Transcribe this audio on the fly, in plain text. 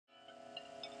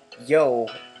Yo,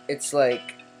 it's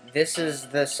like, this is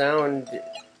the sound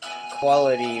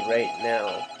quality right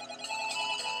now.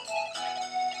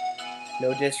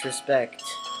 No disrespect.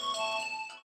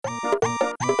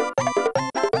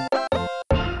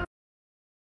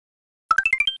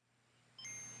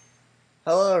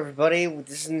 Hello everybody,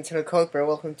 this is Nintendo Cokebear.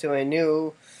 Welcome to a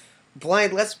new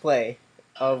blind Let's Play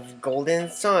of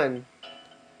Golden Sun.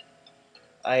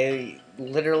 I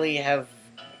literally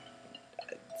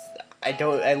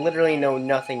know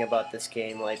nothing about this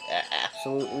game, like,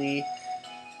 absolutely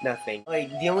nothing. Like,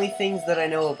 the only things that I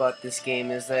know about this game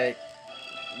is that,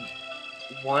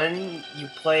 one, you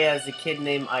play as a kid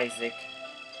named Isaac,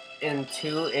 and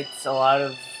two, it's a lot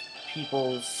of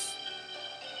people's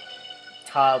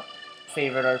top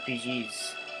favorite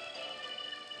RPGs.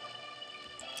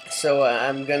 So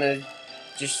I'm gonna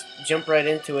just jump right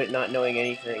into it not knowing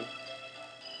anything.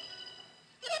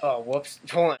 Oh, whoops.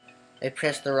 Hold on. I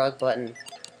pressed the wrong button.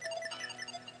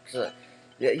 So,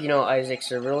 you know,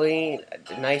 Isaac's a really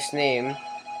nice name,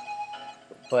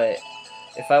 but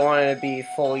if I wanted to be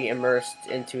fully immersed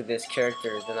into this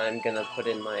character, then I'm gonna put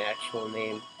in my actual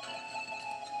name.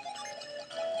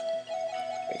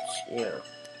 Which, you know,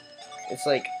 it's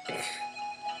like,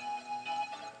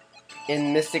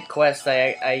 in Mystic Quest,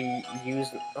 I use...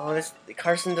 Oh, this...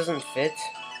 Carson doesn't fit?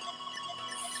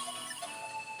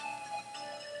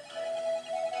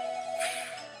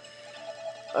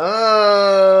 Oh,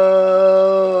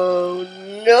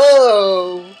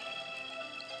 no!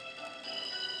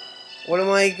 What am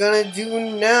I gonna do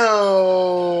now?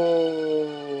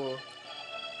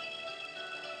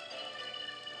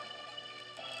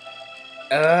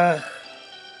 Ugh.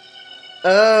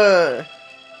 Ugh.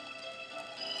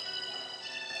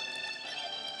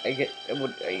 I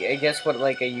guess what,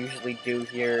 like, I usually do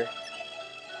here,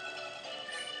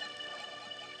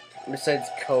 besides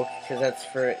Coke, because that's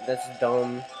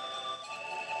dumb.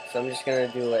 So I'm just gonna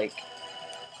do, like,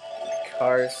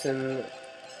 Carson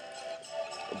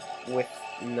with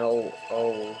no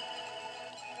O.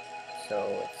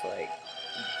 So it's like,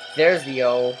 there's the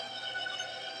O.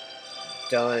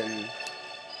 Done.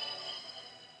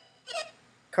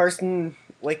 Carson,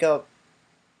 wake up.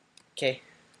 Okay.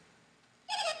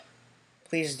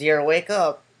 Please, dear, wake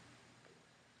up.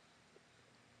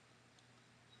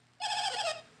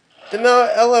 The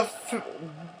Mount Elef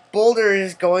boulder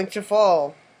is going to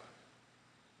fall.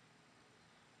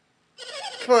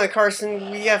 Come on, Carson,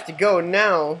 we have to go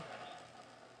now.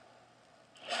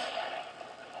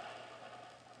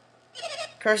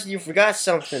 Carson, you forgot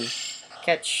something.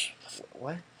 Catch...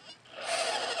 What?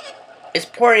 It's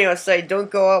pouring outside. Don't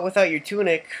go out without your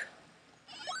tunic.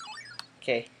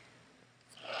 Okay.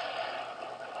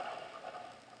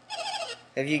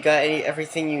 Have you got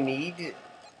everything you need?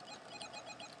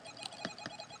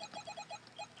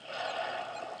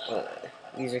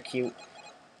 These are cute.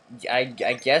 I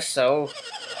guess so.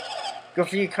 Good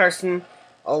for you, Carson.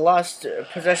 A lost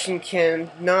possession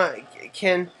can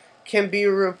be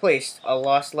replaced. A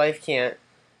lost life can't.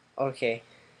 Okay.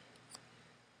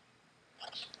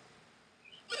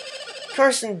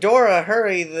 Carson, Dora,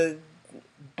 hurry! The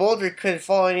boulder could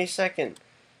fall any second.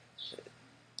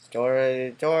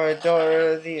 Dora,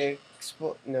 the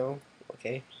no.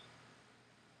 Okay.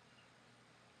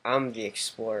 I'm the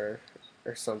explorer,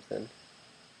 or something.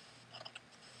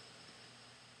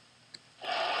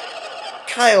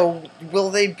 Kyle, will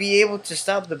they be able to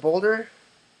stop the boulder?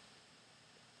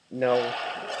 No.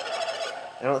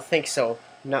 I don't think so.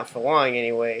 Not for long,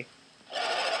 anyway.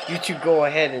 You two go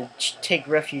ahead and take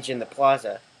refuge in the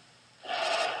plaza.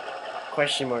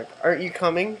 Question mark. Aren't you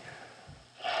coming?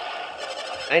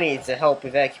 I need to help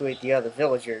evacuate the other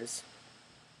villagers.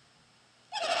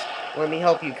 Let me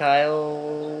help you,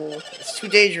 Kyle. It's too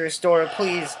dangerous, Dora.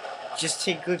 Please, just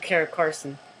take good care of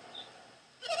Carson.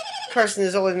 Carson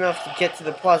is old enough to get to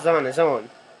the plaza on his own.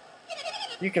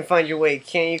 You can find your way,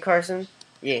 can't you, Carson?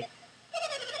 Yeah.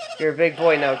 You're a big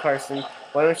boy now, Carson.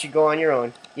 Why don't you go on your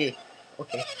own? Yeah.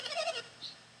 Okay.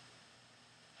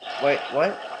 Wait,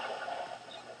 what?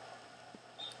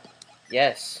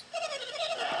 Yes.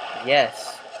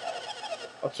 Yes.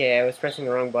 Okay, I was pressing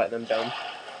the wrong button, I'm dumb.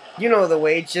 You know the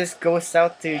way, just go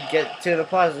south to get to the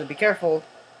plaza. Be careful.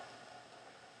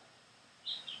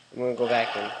 I'm gonna go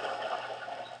back in.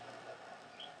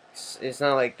 It's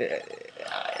not like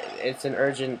it's an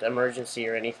urgent emergency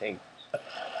or anything.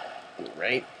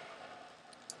 Right?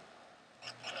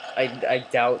 I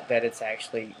doubt that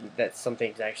that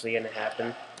something's actually gonna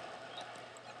happen.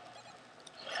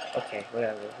 Okay,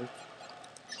 whatever.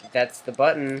 That's the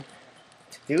button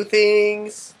to do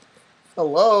things.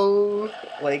 Hello,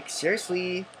 like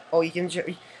seriously. Oh, you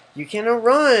can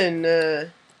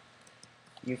run.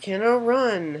 You cannot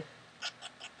run.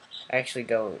 I actually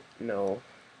don't know.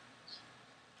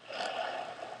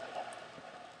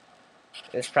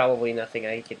 There's probably nothing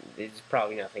I can. There's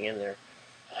probably nothing in there.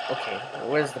 Okay,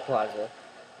 where's the plaza?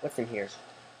 What's in here?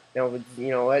 No, you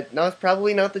know what? No, it's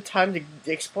probably not the time to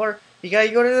explore. You gotta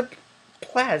go to the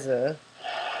plaza.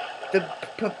 The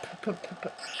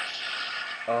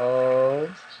oh.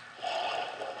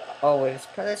 Oh,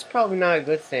 that's probably not a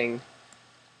good thing.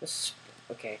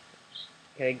 Okay.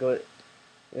 Can I go?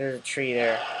 There's a tree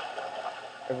there.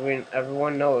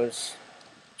 Everyone knows.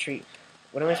 Tree.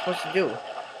 What am I supposed to do?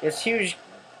 It's huge.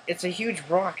 It's a huge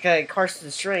rock that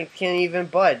Carson's strength can't even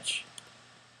budge.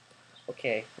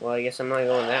 Okay. Well, I guess I'm not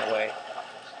going that way.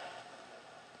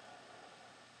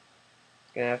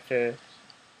 Gonna have to.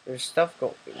 There's stuff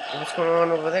What's going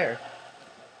on over there?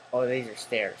 Oh, these are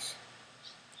stairs.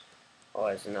 Oh,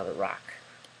 there's another rock.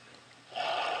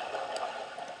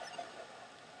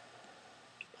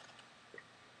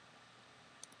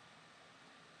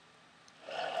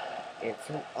 It's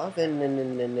an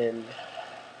oven.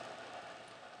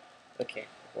 Okay,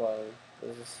 well,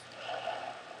 let's just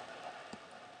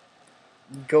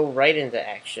go right into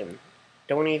action.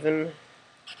 Don't even.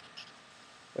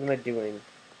 What am I doing?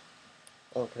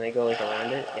 Oh, can I go like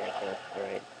around it? Yeah, I can.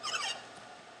 Alright.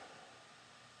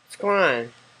 What's going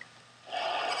on?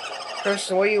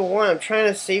 Person, what do you want? I'm trying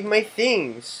to save my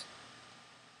things.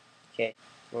 Okay.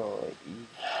 Well,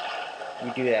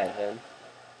 you do that then.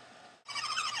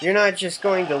 You're not just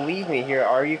going to leave me here,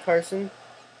 are you, Carson?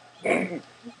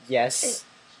 Yes.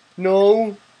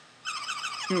 No.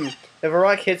 If a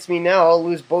rock hits me now, I'll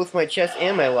lose both my chest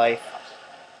and my life.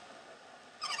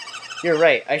 You're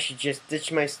right. I should just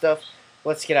ditch my stuff.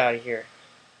 Let's get out of here.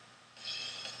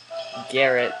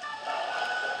 Garrett.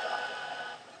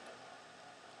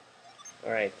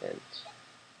 Alright then.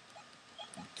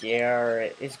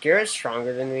 Garrett. Is Garrett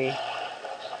stronger than me?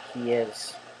 He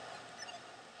is.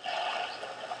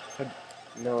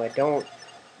 No, I don't.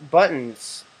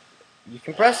 Buttons. You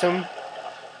can press them.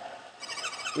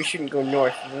 We shouldn't go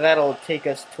north. That'll take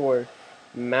us toward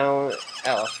Mount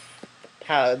Elf.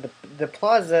 The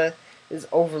plaza is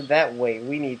over that way.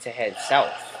 We need to head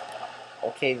south.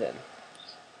 Okay then.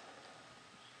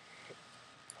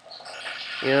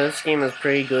 You know, this game has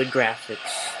pretty good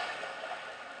graphics.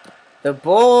 The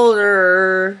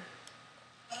boulder!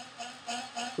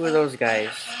 Who are those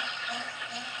guys?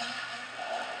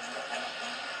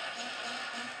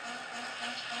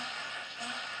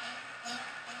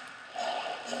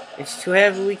 It's too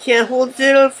heavy. We can't hold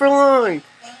it up for long.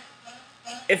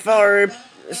 If our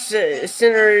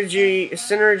synergy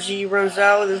runs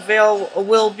out, the veil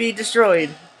will be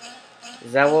destroyed.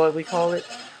 Is that what we call it?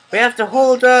 We have to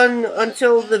hold on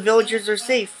until the villagers are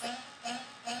safe.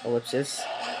 Ellipsis.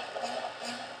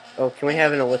 Oh, can we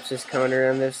have an ellipsis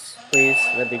counter on this, please?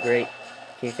 That'd be great.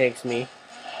 Okay, thanks, me.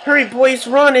 Hurry, boys,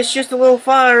 run! It's just a little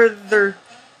farther.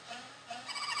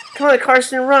 Come on,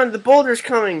 Carson, run! The boulder's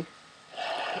coming.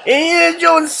 Indiana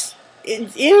Jones!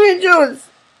 Indiana Jones!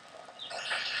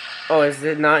 Oh, is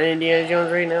it not Indiana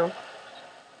Jones right now?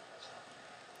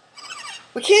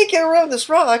 We can't get around this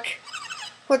rock.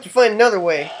 We'll have to find another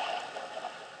way.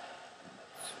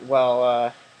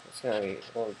 Well, it's gonna be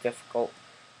a little difficult.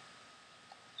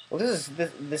 Well, this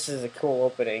is a cool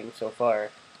opening so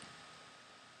far.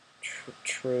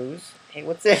 Trues. Hey,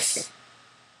 what's this?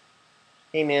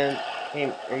 Hey, man.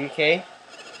 Hey, are you okay?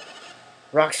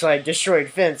 Rockslide, destroyed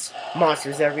fence.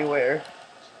 Monsters everywhere.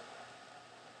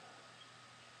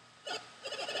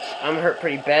 I'm hurt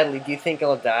pretty badly. Do you think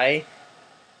I'll die?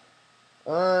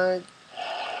 No.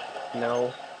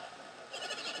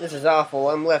 This is awful.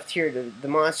 I'm left here to the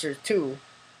monsters too.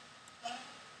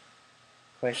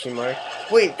 Question mark.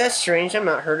 Wait, that's strange. I'm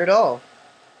not hurt at all.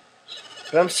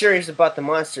 But I'm serious about the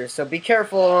monsters, so be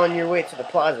careful on your way to the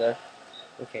plaza.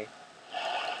 Okay.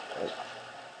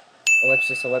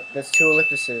 Ellipsis, that's 2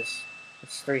 ellipses.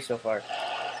 That's 3 so far.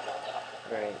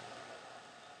 Alright.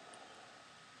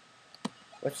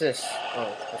 What's this?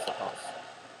 Oh, that's the pause.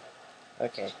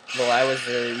 Okay. Well, I was,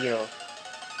 you know...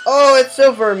 Oh, it's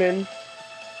a vermin!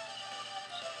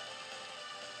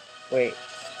 Wait.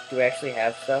 Do we actually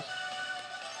have stuff?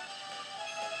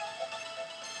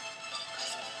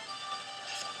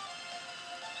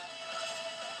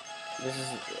 This is...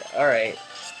 Alright.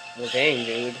 Well, dang,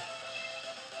 dude.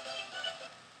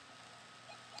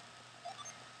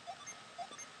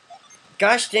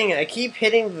 Gosh dang it, I keep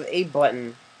hitting the A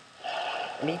button.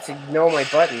 I need to know my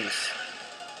buttons.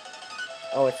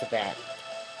 Oh, it's a bat.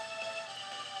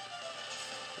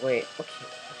 Wait, okay.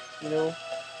 You know...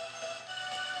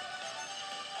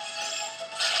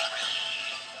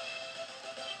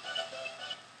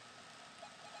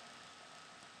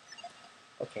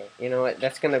 Okay, you know what?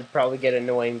 That's gonna probably get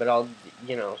annoying, but I'll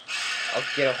get a.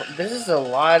 This is a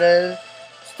lot of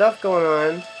stuff going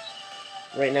on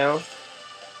right now.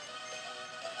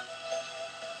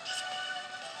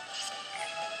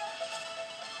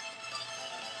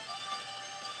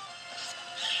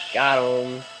 Got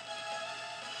him.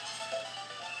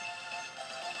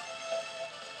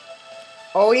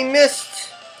 Oh, he missed.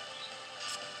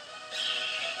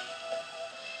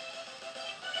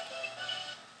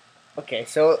 Okay,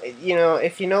 so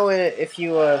if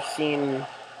you have seen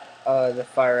the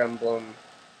Fire Emblem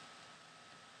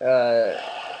uh,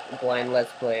 blind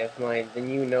Let's Play of mine, then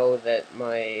you know that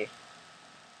my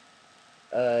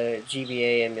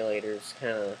GBA emulator's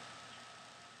kind of,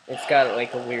 it's got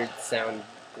like a weird sound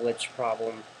glitch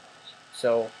problem.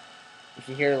 So if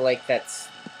you hear like that's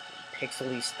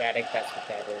pixely static, that's what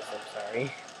that is. I'm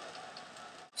sorry.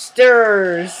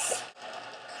 Stirs.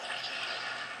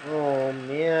 Oh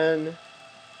man.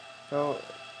 Oh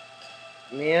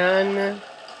man.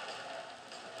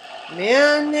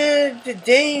 Man, the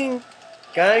dang,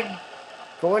 gotta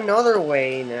go another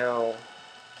way now.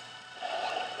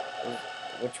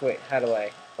 Which way? How do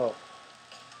I? Oh,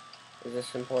 is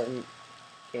this important?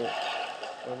 Can't.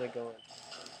 Where am I going?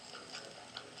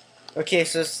 Okay,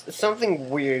 so something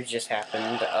weird just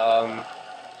happened.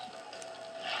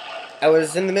 I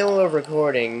was in the middle of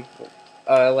recording,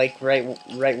 like right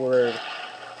where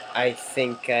I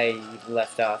think I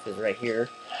left off is right here,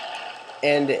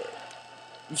 and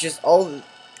just all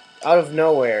out of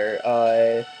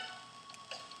nowhere,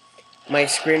 my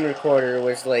screen recorder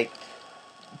was like,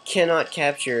 cannot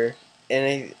capture,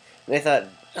 and I thought,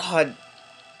 oh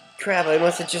crap, I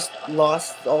must have just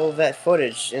lost all of that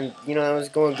footage, and I was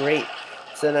going great.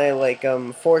 So then I like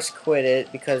force quit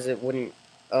it because it wouldn't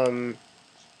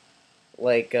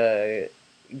like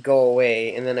go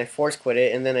away, and then I force quit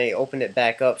it, and then I opened it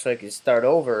back up so I could start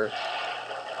over,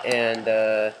 and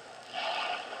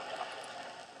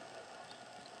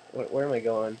where am I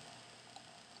going?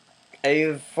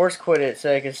 I force quit it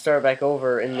so I could start back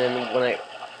over, and then when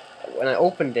I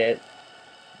opened it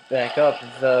back up,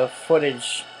 the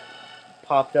footage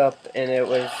popped up, and it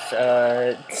was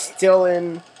still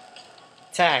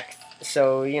intact.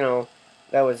 So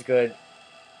that was good.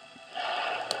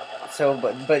 So,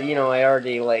 but I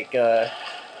already like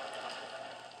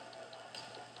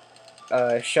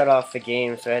shut off the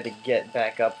game, so I had to get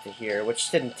back up to here,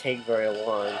 which didn't take very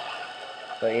long.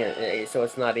 But so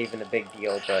it's not even a big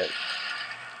deal. But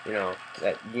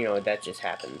that just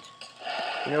happened.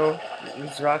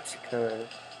 These rocks are kind of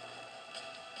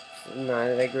not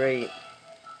that great.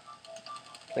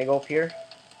 Can I go up here?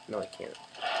 No, I can't.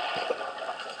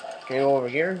 Can I go over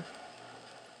here?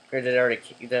 Or did I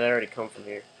already come from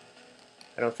here?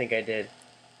 I don't think I did.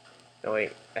 No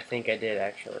wait, I think I did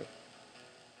actually.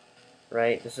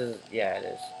 Right? This is, yeah, it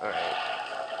is. Alright.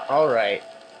 Alright.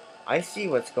 I see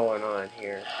what's going on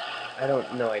here. I don't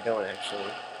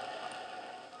actually.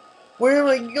 Where am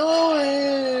I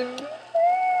going? What am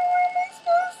I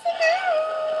supposed to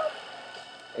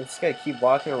do? I just gotta keep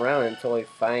walking around until I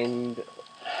find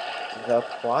the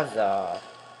plaza.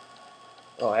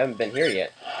 Oh, I haven't been here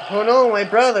yet. Oh no, my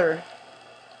brother!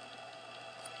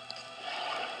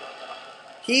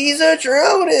 He's a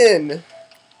drowning!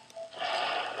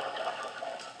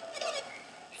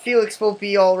 Felix will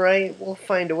be alright. We'll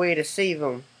find a way to save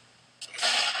him.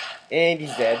 And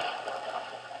he's dead.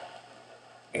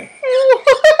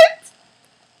 What?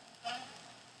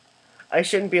 I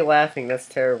shouldn't be laughing. That's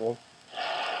terrible.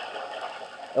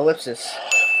 Ellipsis.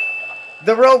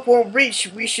 The rope won't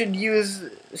reach. We should use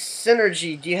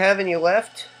synergy. Do you have any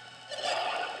left?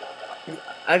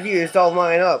 I've used all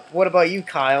mine up. What about you,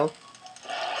 Kyle?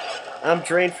 I'm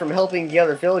drained from helping the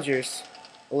other villagers.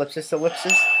 Ellipsis,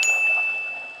 ellipsis.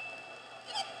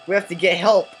 We have to get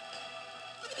help.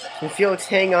 Can Felix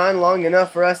hang on long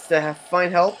enough for us to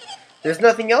find help? There's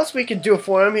nothing else we can do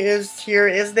for him. Is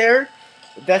there?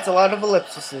 That's a lot of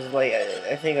ellipses. Like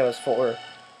I think that was 4.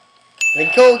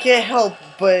 Then go get help,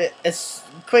 but as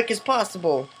quick as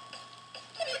possible.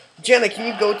 Jenna,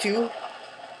 can you go too?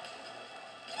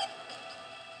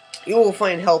 You will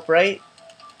find help, right?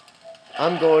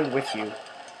 I'm going with you.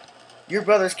 Your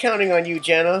brother's counting on you,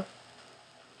 Jenna.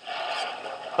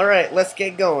 Alright, let's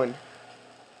get going.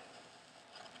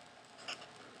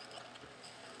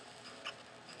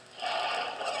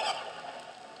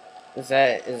 Is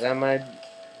that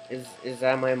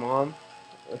my mom?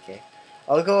 Okay.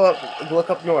 I'll go look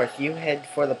up north. You head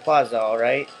for the plaza,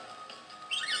 alright?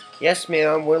 Yes,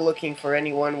 ma'am. We're looking for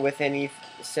anyone with any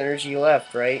synergy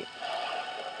left, right?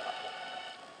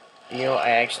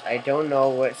 I don't know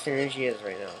what synergy is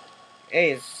right now.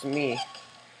 Hey, it's me.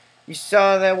 You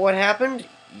saw that what happened?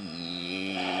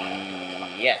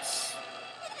 Yes.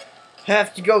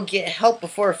 Have to go get help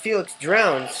before Felix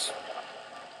drowns.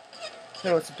 I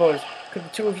don't suppose. Could the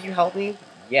two of you help me?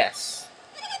 Yes.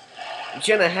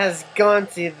 Jenna has gone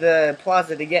to the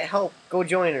plaza to get help. Go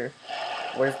join her.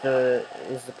 Is the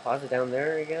plaza down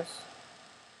there, I guess?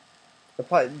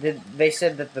 They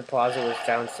said that the plaza was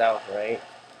down south, right?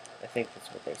 I think that's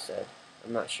what they said.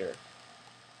 I'm not sure.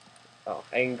 Oh,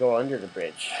 I can go under the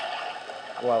bridge.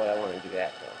 Why would I want to do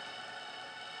that, though?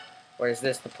 Or is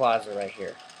this the plaza right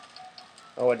here?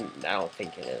 Oh, I don't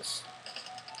think it is.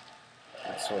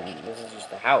 This is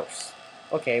just a house.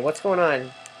 Okay, what's going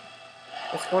on?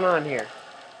 What's going on here?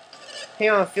 Hang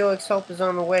on, Felix, help is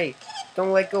on the way.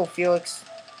 Don't let go, Felix.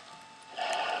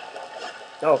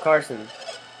 Oh, Carson.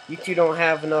 You two don't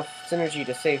have enough synergy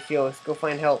to save Felix. Go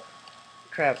find help.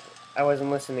 Crap, I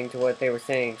wasn't listening to what they were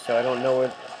saying, so I don't know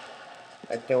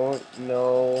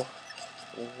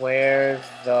where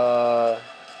the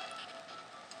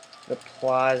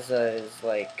plaza is,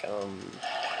 like,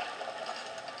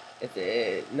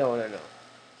 no.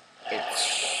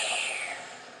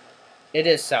 It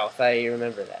is south. I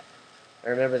remember that. I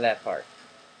remember that part.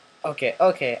 Okay,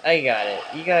 I got it.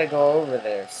 You gotta go over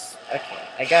there. Okay,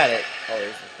 I got it. Oh,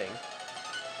 here's the thing.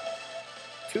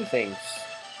 Two things.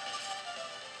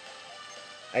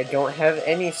 I don't have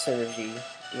any synergy.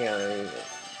 Yeah.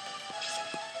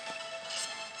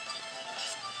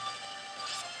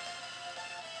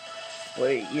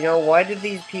 Wait, you know, why did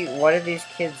these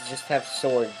kids just have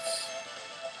swords?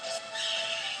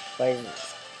 Why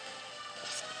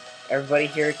everybody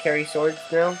here carry swords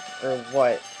now? Or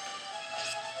what?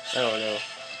 I don't know.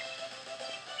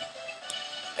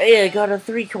 Hey, I got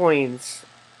 3 coins.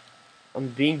 I'm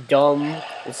being dumb.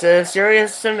 It's a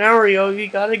serious scenario. You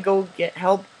gotta go get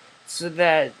help so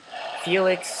that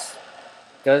Felix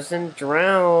doesn't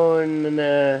drown.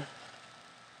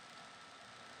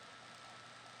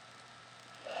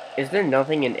 Is there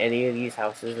nothing in any of these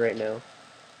houses right now?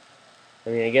 I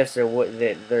mean, I guess there wouldn't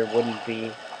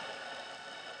be.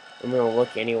 I'm gonna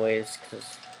look anyways,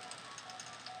 cause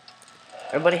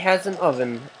everybody has an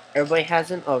oven. Everybody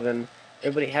has an oven.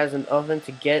 Everybody has an oven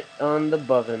to get on the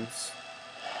buvvins.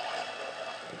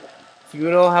 Do you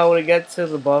know how to get to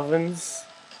the buvvins?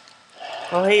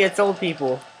 Oh, hey, it's old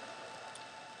people.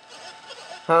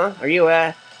 Huh? Are you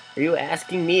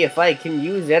asking me if I can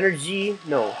use energy?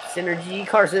 No, synergy,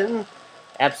 Carson?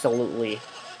 Absolutely.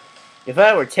 If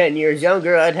I were 10 years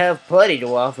younger, I'd have plenty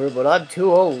to offer, but I'm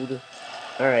too old.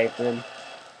 Alright, then.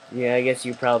 Yeah, I guess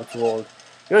you're probably too old.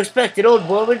 You expect an old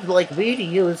woman like me to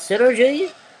use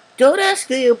synergy? Don't ask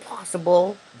the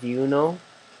impossible. Do you know?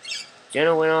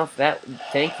 Jenna went off that.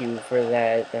 Thank you for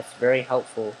that. That's very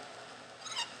helpful.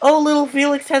 Oh, little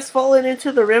Felix has fallen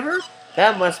into the river?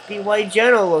 That must be why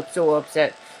Jenna looked so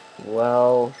upset.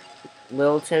 Well,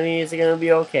 little Timmy is gonna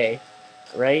be okay.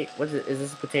 Right? What is it? Is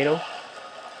this a potato?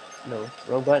 No,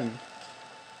 wrong button.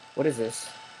 What is this?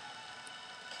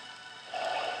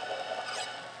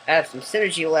 I have some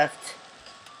synergy left.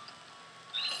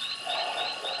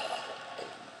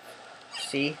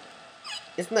 See?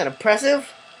 Isn't that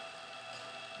impressive?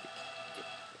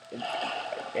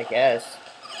 I guess.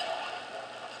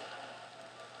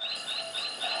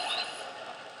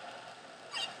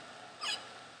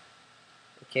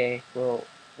 Okay, well,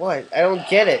 what? I don't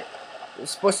get it.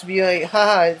 It's supposed to be like,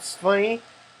 haha, it's funny.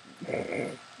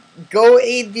 Go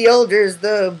aid the elders.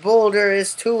 The boulder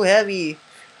is too heavy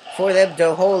for them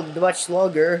to hold much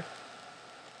longer.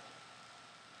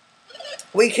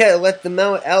 We can't let the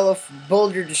Mount Aleph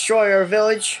boulder destroy our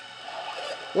village.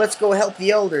 Let's go help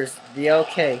the elders. Yeah,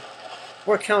 okay.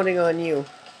 We're counting on you.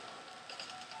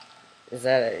 Is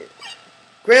that a...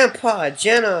 Grandpa,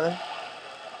 Jenna!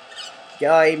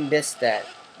 Yeah, I missed that.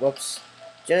 Whoops.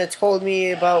 Jenna told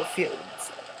me about Felix.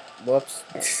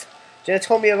 Whoops. Jenna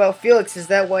told me about Felix. Is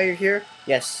that why you're here?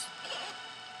 Yes.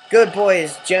 Good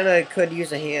boys. Jenna could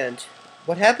use a hand.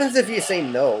 What happens if you say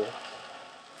no?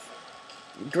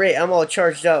 Great, I'm all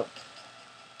charged up.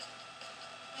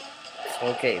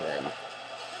 Okay, then.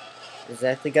 Is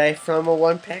that the guy from a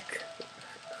one-pack?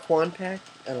 Quan-pack?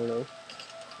 I don't know.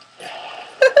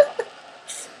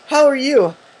 How are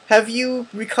you? Have you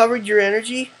recovered your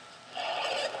energy?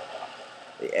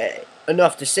 Yeah,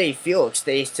 enough to say Felix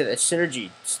stays to the synergy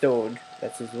stone.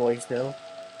 That's his voice now.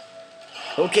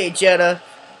 Okay, Jenna.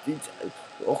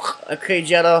 Okay,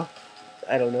 Jenna.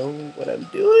 I don't know what I'm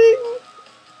doing.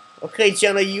 Okay,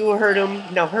 Jenna, you heard him.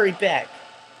 Now hurry back.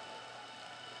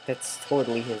 That's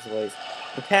totally his voice.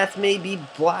 The path may be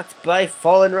blocked by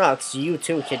fallen rocks. You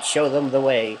two can show them the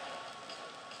way.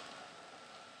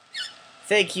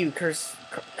 Thank you,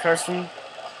 Carson.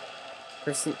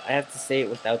 Person, I have to say it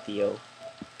without the O.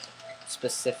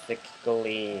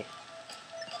 Specifically.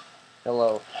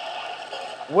 Hello.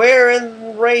 We're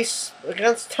in race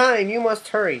against time. You must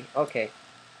hurry. Okay.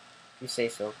 You say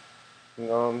so.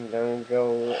 I'm gonna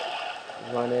go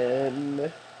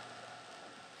running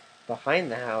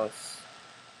behind the house.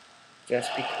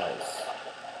 Just because.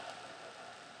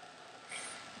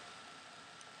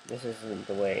 This isn't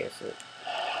the way, is it?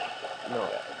 No,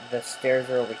 the stairs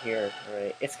are over here,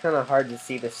 right? It's kind of hard to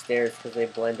see the stairs because they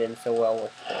blend in so well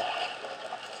with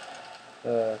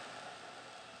the,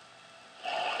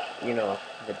 you know,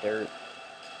 the dirt.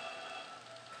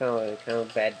 Kind of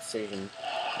a bad decision,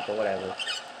 but whatever.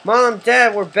 Mom,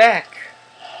 Dad, we're back.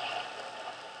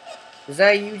 Is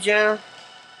that you, Jenna?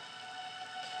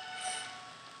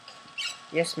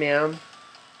 Yes, ma'am.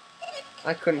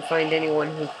 I couldn't find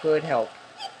anyone who could help.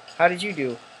 How did you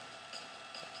do?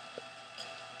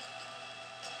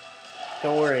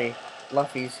 Don't worry,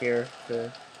 Luffy's here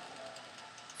to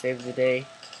save the day.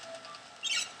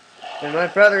 And my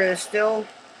brother is still...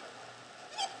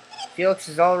 Felix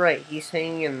is alright, he's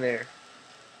hanging in there.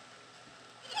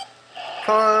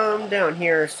 Calm down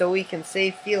here so we can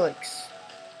save Felix.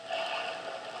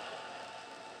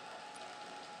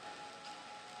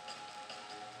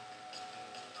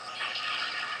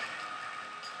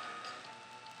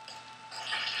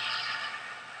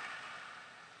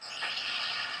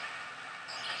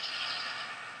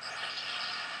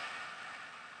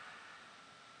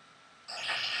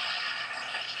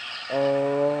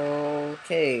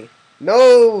 Okay.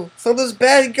 No! Something's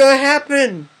bad gonna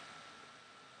happen!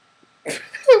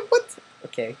 What?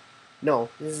 Okay. No,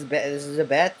 this is bad. This is a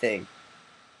bad thing.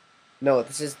 No,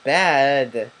 this is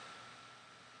bad.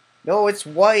 No, it's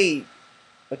white.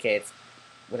 Okay, it's...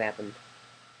 What happened?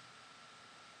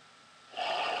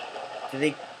 Did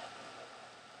they...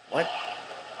 What?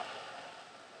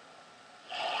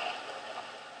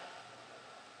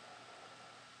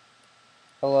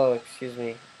 Hello, excuse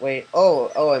me. Wait,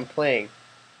 oh, I'm playing.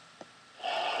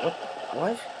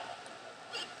 What?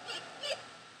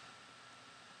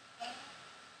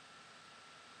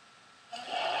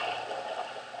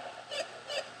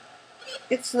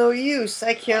 It's no use.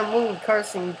 I can't move.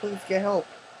 Carson, please get help.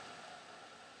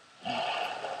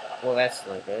 Well, that's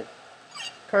not good.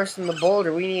 Carson the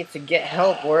boulder, we need to get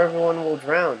help or everyone will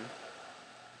drown.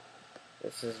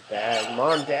 This is bad.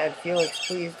 Mom, Dad, Felix,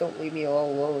 please don't leave me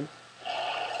all alone.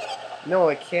 No,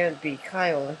 it can't be.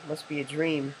 Kyle, it must be a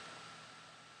dream.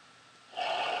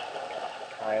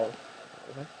 Kyle.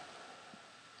 What?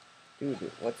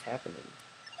 Dude, what's happening?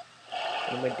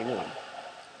 What am I doing?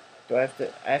 Do I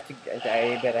bet I have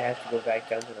to go back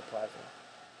down to the plaza.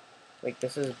 Like,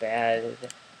 this is bad.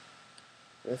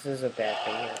 This is a bad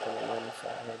thing happening. I'm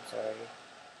sorry.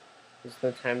 There's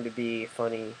no time to be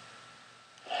funny.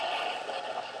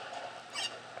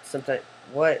 Sometimes...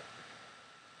 What?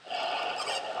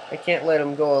 I can't let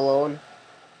him go alone.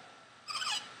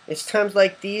 It's times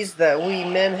like these that we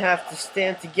men have to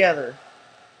stand together.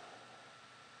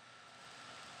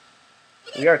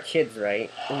 We are kids, right?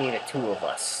 Only the two of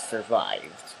us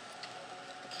survived.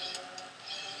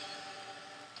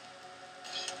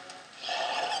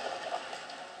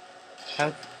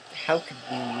 How could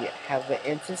we have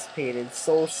anticipated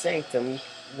Soul Sanctum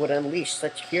would unleash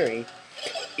such fury?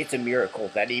 It's a miracle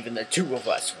that even the two of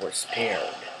us were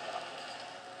spared.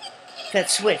 That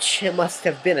switch, it must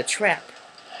have been a trap.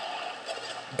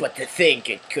 But to think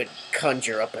it could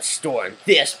conjure up a storm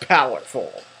this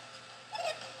powerful.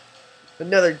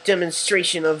 Another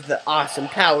demonstration of the awesome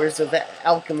powers of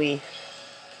alchemy.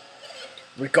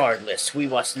 Regardless, we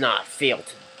must not fail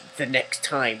the next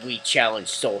time we challenge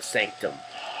Soul Sanctum.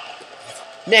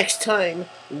 Next time,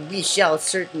 we shall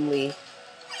certainly...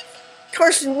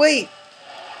 Carson, wait!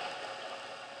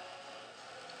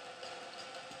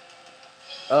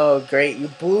 Oh, great, you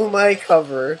blew my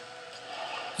cover.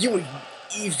 You were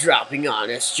eavesdropping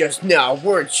on us just now,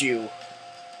 weren't you?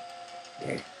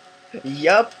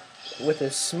 Yup, with a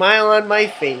smile on my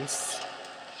face.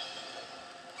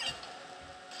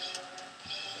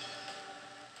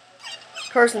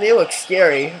 Carson, they look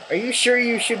scary. Are you sure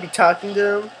you should be talking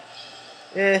to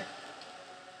them?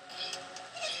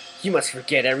 You must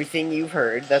forget everything you've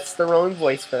heard. That's the wrong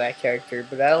voice for that character,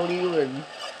 but I'll even...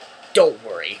 Don't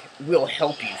worry, we'll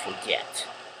help you forget.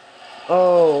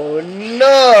 Oh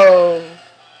no!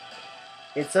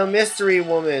 It's a mystery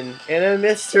woman and a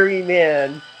mystery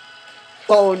man.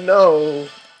 Oh no!